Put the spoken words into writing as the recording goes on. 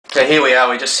Okay, here we are.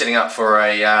 We're just setting up for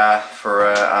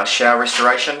a shower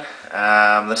restoration.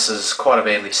 This is quite a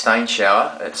badly stained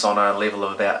shower. It's on a level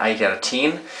of about 8 out of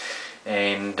 10,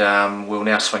 and we'll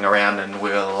now swing around and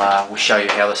we'll show you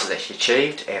how this is actually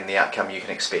achieved and the outcome you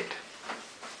can expect.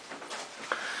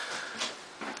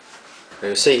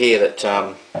 You'll see here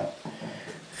that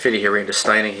fairly horrendous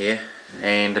staining here,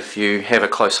 and if you have a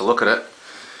closer look at it,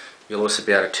 you'll also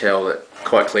be able to tell that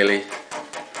quite clearly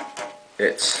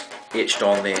it's etched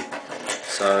on there.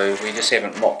 So we just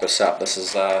haven't mocked this up. This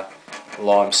is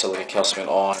lime silica calcium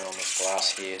iron on this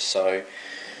glass here. So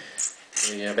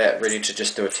we're about ready to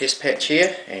just do a test patch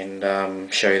here and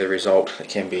show you the result that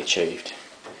can be achieved.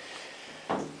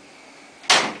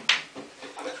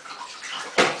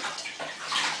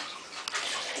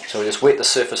 So we just wet the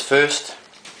surface first.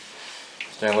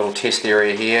 Just doing a little test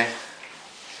area here.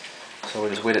 So we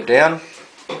just wet it down.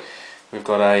 We've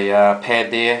got a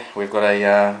pad there. We've got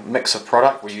a mix of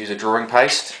product. We use a drawing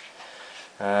paste,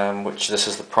 which this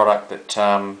is the product that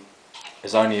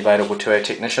is only available to our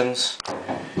technicians.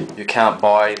 You can't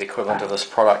buy the equivalent of this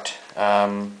product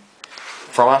from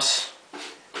us.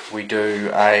 We do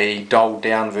a dulled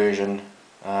down version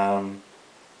over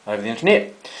the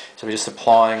internet. So we're just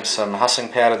applying some hussing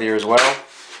powder there as well,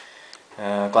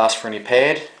 glass friendly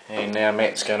pad, and now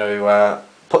Matt's going to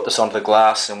put this onto the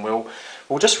glass, and we'll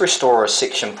just restore a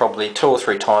section probably 2 or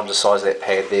 3 times the size of that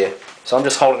pad there. So I'm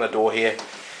just holding the door here,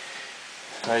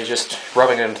 so you're just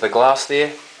rubbing it into the glass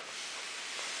there,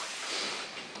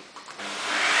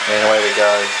 and away we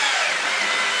go.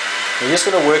 You're just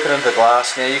going to work it into the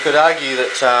glass. Now you could argue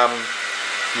that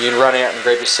you can run out and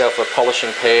grab yourself a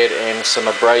polishing pad and some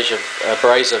abrasive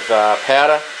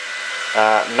powder.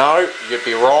 No, you'd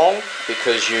be wrong,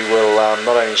 because you will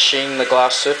not only sheen the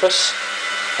glass surface.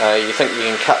 You think you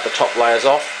can cut the top layers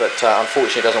off, but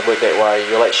unfortunately it doesn't work that way.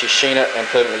 You'll actually sheen it and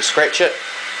permanently scratch it,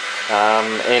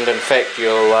 and in fact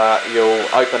you'll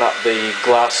open up the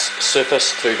glass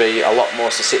surface to be a lot more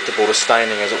susceptible to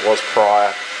staining as it was prior.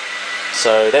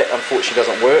 So that unfortunately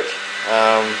doesn't work.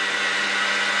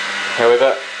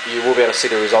 However, you will be able to see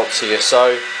the results here.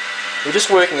 So we're just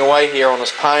working away here on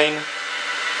this pane.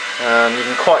 You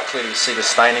can quite clearly see the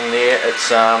staining there.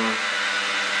 It's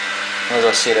as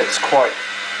I said, it's quite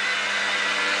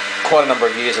a number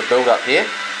of years of build up here.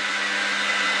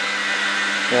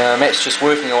 Matt's just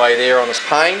working away there on this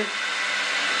pane,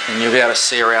 and you'll be able to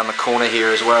see around the corner here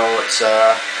as well. It's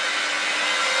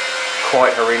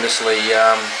quite horrendously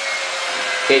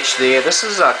etched there. This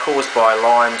is caused by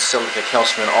lime silica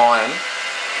calcium iron,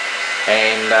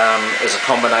 and is a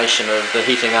combination of the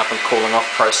heating up and cooling off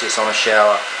process on a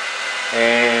shower.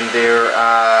 And there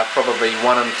are probably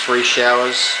 1 in 3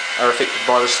 showers are affected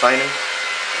by the staining.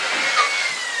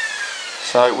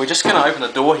 So we're just going to open the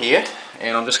door here,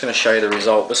 and I'm just going to show you the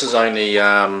result. This is only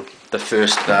the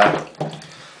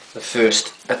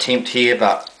first attempt here,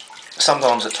 but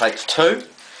sometimes it takes 2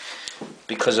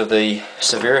 because of the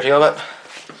severity of it.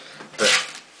 But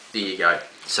there you go.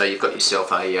 So you've got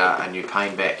yourself a new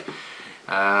pane back.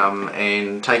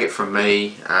 And take it from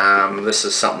me, this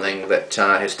is something that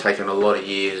has taken a lot of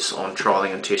years on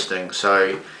trialling and testing.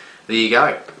 So there you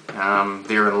go.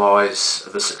 Therein lies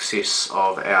the success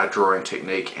of our drawing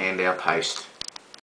technique and our paste.